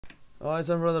Alright,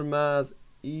 time for another math.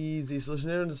 Easy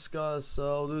solution here and discuss.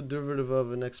 I'll do derivative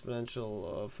of an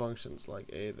exponential functions like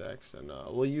a to the x, and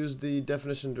we'll use the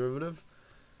definition derivative.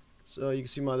 So you can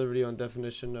see my other video on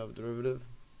definition of derivative.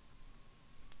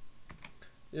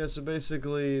 Yeah, so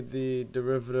basically the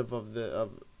derivative of the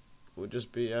would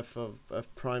just be f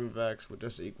prime of x would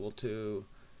just equal to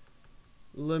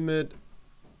limit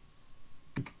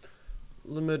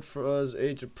for us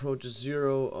h approaches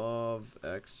 0 of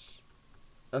x,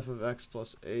 f of x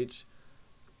plus h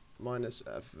minus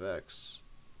f of x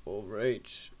over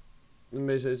h. And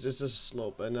basically it's just a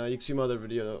slope, and you can see my other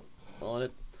video on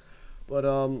it. But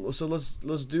so let's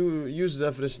use the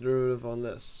definition derivative on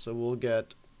this. So we'll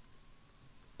get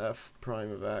f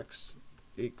prime of x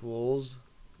equals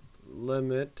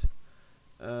limit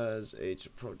as h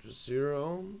approaches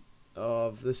 0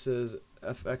 of, this is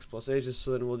fx plus h,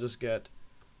 so then we'll just get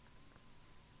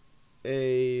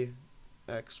a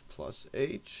x plus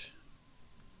h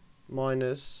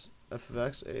minus f of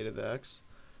x, a to the x,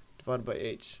 divided by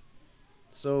h.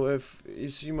 So if you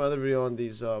see my other video on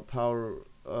these these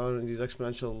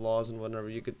exponential laws and whatever,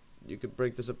 you could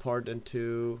break this apart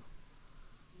into,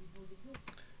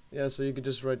 yeah, so you could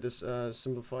just write this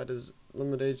simplified as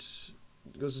limit h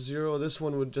goes to 0. This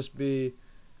one would just be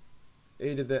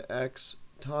a to the x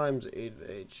times a to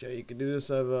the h. Yeah, you could do this.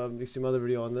 You see my other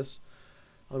video on this,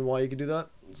 on why you could do that.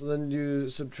 So then you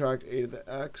subtract a to the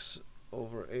x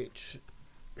over h.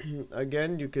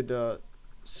 Again, you could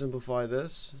simplify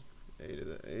this, a to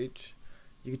the h.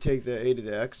 You could take the a to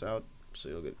the x out, so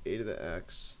you'll get a to the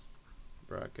x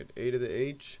bracket a to the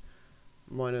h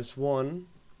minus 1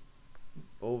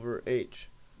 over h.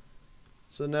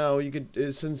 So now you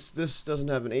could, since this doesn't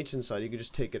have an h inside, you could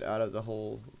just take it out of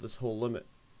this whole limit.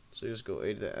 So you just go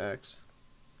a to the x,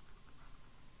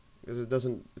 because it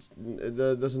doesn't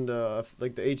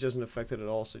like the h doesn't affect it at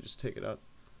all. So just take it out.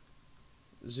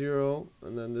 0,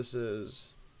 and then this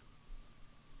is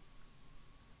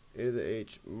a to the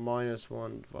h minus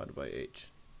 1 divided by h.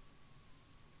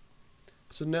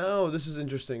 So now this is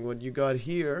interesting what you got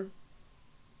here.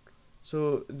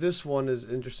 So this one is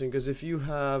interesting because if you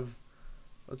have,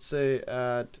 let's say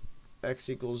at x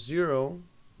equals 0,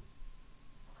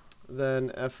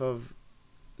 then f of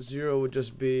 0 would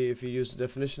just be, if you use the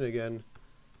definition again,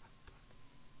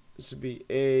 this would be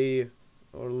a,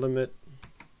 or limit,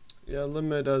 yeah,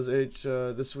 limit as h,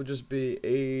 this would just be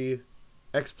a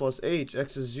x plus h,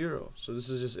 x is 0, so this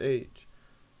is just h,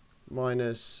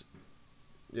 minus,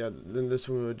 yeah, then this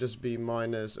one would just be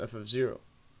minus f of 0.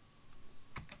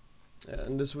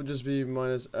 And this would just be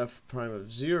minus f prime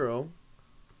of 0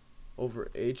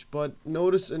 over h. But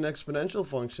notice in exponential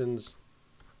functions,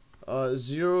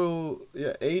 0,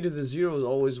 yeah, a to the 0 is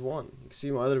always 1. You can see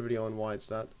my other video on why it's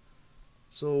that.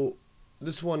 So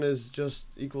this one is just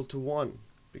equal to 1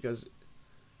 because,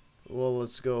 well,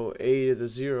 let's go a to the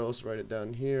 0, let's write it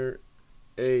down here.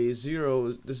 A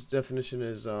 0, this definition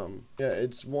is, yeah,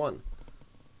 it's 1.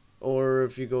 Or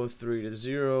if you go 3 to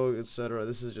 0, etc.,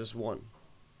 this is just 1.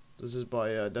 This is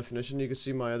by definition. You can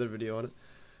see my other video on it.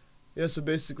 Yeah, so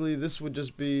basically this would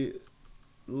just be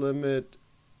limit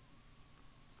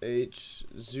h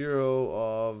 0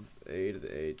 of a to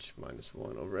the h minus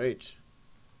 1 over h.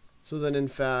 So then in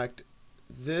fact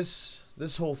this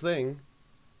whole thing,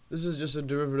 this is just a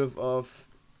derivative of,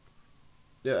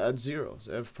 yeah, at 0,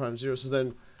 so f prime 0. So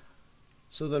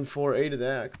then for a to the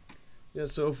x, yeah,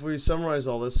 so if we summarize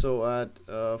all this, so at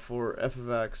for f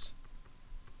of x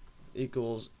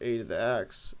equals a to the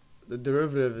x, the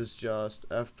derivative is just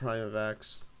f prime of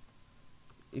x,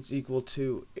 it's equal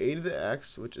to a to the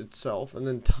x, which itself, and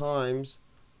then times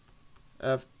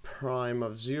f prime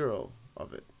of 0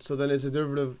 of it. So then it's a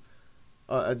derivative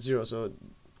at 0, so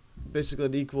basically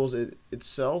it equals it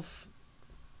itself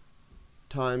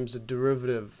times the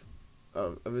derivative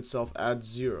of itself at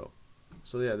 0.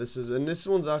 So yeah, this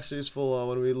one's actually useful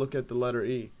when we look at the letter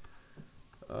e.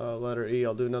 Letter E,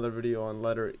 I'll do another video on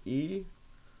letter E,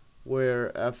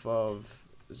 where f of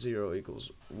 0 equals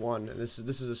 1, and this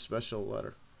is a special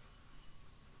letter.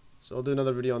 So I'll do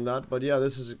another video on that. But yeah,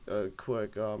 this is a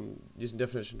quick using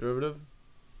definition derivative.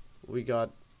 We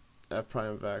got f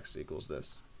prime of x equals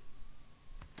this.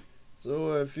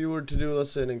 So if you were to do,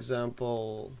 let's say, an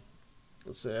example,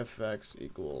 let's say fx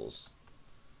equals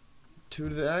 2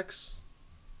 to the x.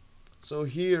 So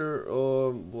here,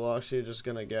 we're actually just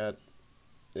gonna get,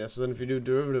 yeah, so then if you do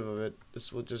derivative of it,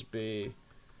 this will just be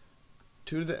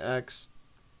 2 to the x,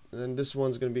 and then this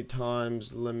one's going to be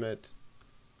times limit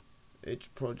h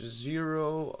approaches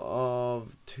 0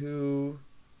 of 2,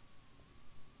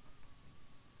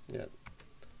 yeah,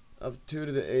 of 2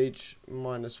 to the h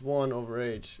minus 1 over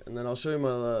h. And then I'll show you in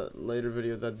my later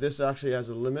video that this actually has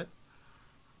a limit.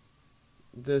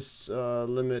 This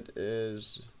limit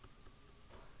is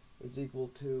equal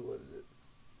to, what is it?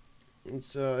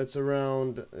 It's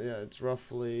around, yeah, it's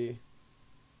roughly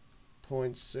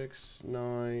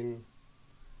 0.69,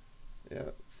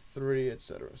 yeah, 3,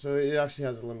 etc. So it actually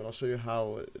has a limit. I'll show you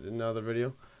how in another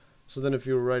video. So then if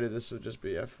you write it, this would just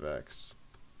be fx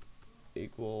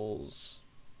equals,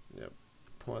 yep,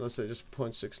 let's say just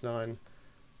 0.69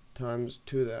 times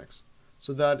 2 to the x.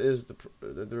 So that is the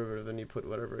derivative, and you put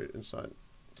whatever inside.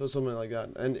 So something like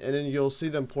that. And then you'll see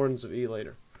the importance of e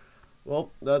later.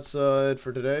 Well, that's it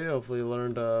for today. Hopefully you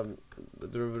learned the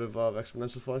derivative of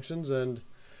exponential functions, and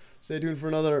stay tuned for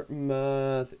another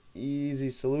math easy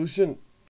solution.